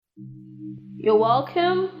You're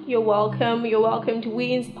welcome. You're welcome. You're welcome to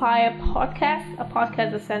We Inspire podcast, a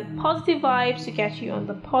podcast that sends positive vibes to get you on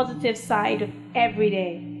the positive side of every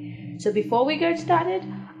day. So before we get started,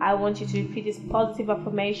 I want you to repeat this positive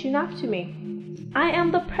affirmation after me. I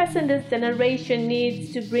am the person this generation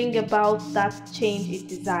needs to bring about that change it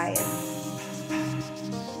desires.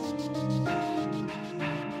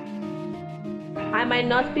 I might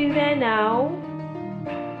not be there now,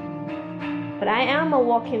 but I am a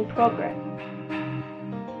work in progress.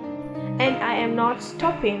 And I am not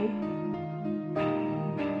stopping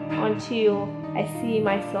until I see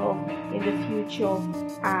myself in the future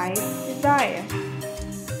I desire.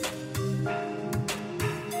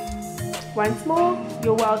 Once more,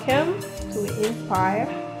 you're welcome to Inspire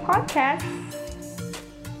Podcast.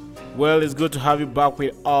 Well, it's good to have you back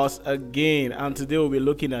with us again. And today we'll be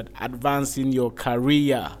looking at advancing your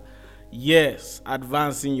career. Yes,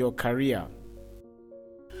 advancing your career.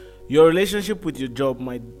 Your relationship with your job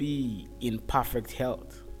might be in perfect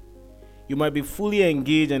health. You might be fully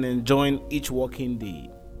engaged and enjoying each working day.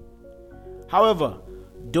 However,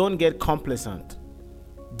 don't get complacent.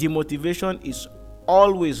 Demotivation is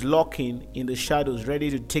always lurking in the shadows, ready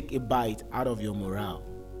to take a bite out of your morale.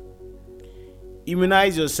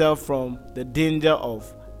 Immunize yourself from the danger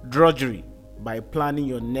of drudgery by planning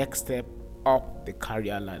your next step up the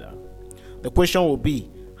career ladder. The question will be,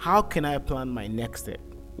 how can I plan my next step?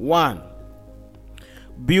 1.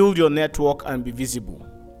 Build your network and be visible.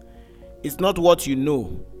 It's not what you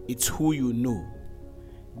know, it's who you know.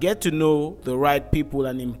 Get to know the right people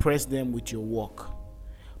and impress them with your work.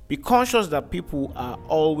 Be conscious that people are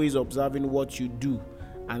always observing what you do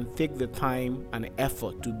and take the time and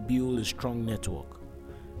effort to build a strong network.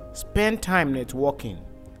 Spend time networking.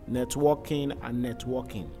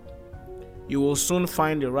 You will soon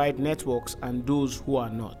find the right networks and those who are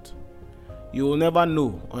not. You will never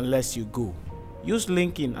know unless you go. Use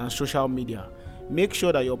LinkedIn and social media. Make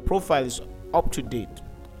sure that your profile is up to date,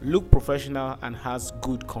 look professional, and has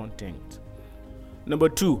good content. Number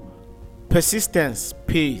 2, persistence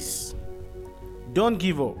pays. Don't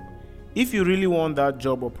give up. If you really want that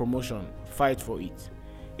job or promotion, fight for it.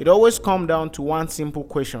 It always comes down to one simple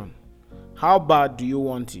question. How bad do you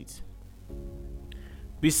want it?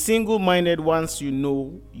 Be single-minded once you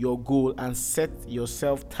know your goal and set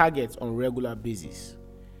yourself targets on a regular basis.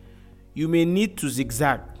 You may need to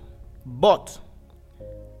zigzag, but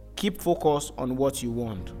keep focused on what you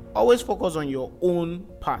want. Always focus on your own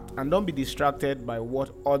path and don't be distracted by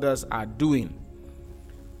what others are doing.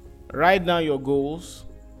 Write down your goals.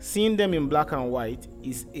 Seeing them in black and white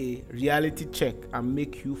is a reality check and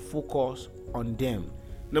make you focus on them.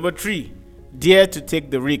 Number 3, dare to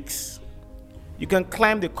take the risks. You can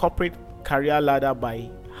climb the corporate career ladder by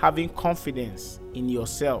having confidence in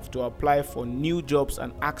yourself to apply for new jobs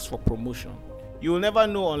and ask for promotion. You will never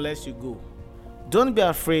know unless you go. Don't be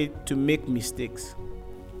afraid to make mistakes.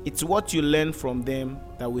 It's what you learn from them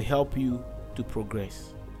that will help you to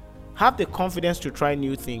progress. Have the confidence to try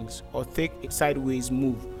new things or take a sideways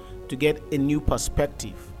move to get a new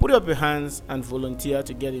perspective. Put up your hands and volunteer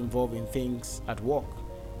to get involved in things at work,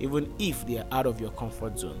 even if they are out of your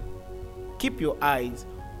comfort zone. Keep your eyes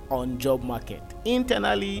on job market,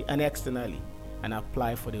 internally and externally, and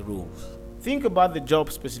apply for the roles. Think about the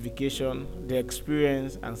job specification, the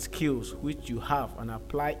experience and skills which you have and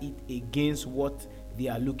apply it against what they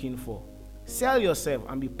are looking for. Sell yourself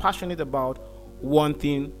and be passionate about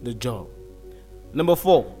wanting the job. Number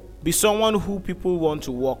 4, be someone who people want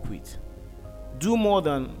to work with. Do more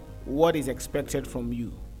than what is expected from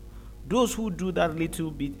you. Those who do that little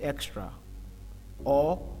bit extra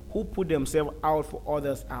or who put themselves out for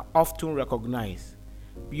others are often recognized.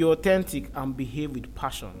 Be authentic and behave with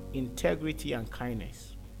passion, integrity, and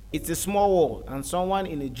kindness. It's a small world, and someone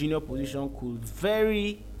in a junior position could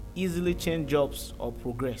very easily change jobs or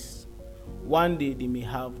progress. One day they may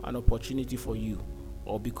have an opportunity for you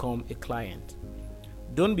or become a client.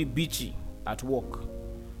 Don't be bitchy at work.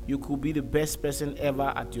 You could be the best person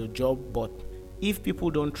ever at your job, but if people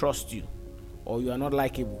don't trust you or you are not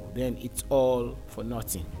likable, then it's all for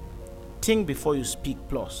nothing. Think before you speak.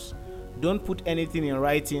 Plus, don't put anything in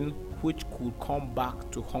writing which could come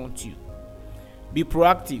back to haunt you. Be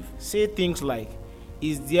proactive. Say things like,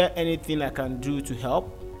 is there anything I can do to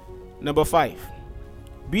help? Number 5,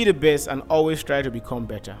 be the best and always try to become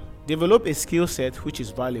better. Develop a skill set which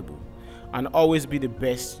is valuable and always be the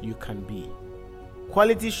best you can be.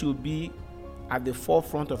 Quality should be at the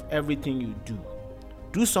forefront of everything you do.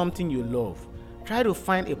 Do something you love. Try to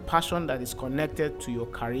find a passion that is connected to your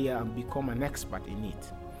career and become an expert in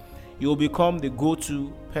it. You will become the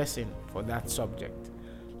go-to person for that subject.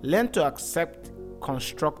 Learn to accept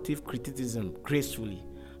constructive criticism gracefully,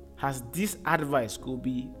 as this advice could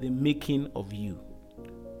be the making of you.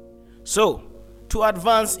 So, to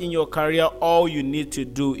advance in your career, all you need to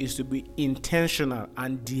do is to be intentional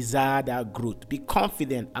and desire that growth. Be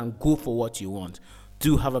confident and go for what you want.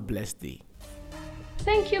 Do have a blessed day.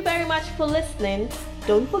 Thank you very much for listening.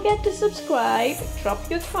 Don't forget to subscribe, drop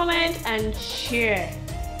your comment, and share.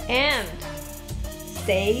 And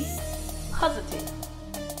stay positive.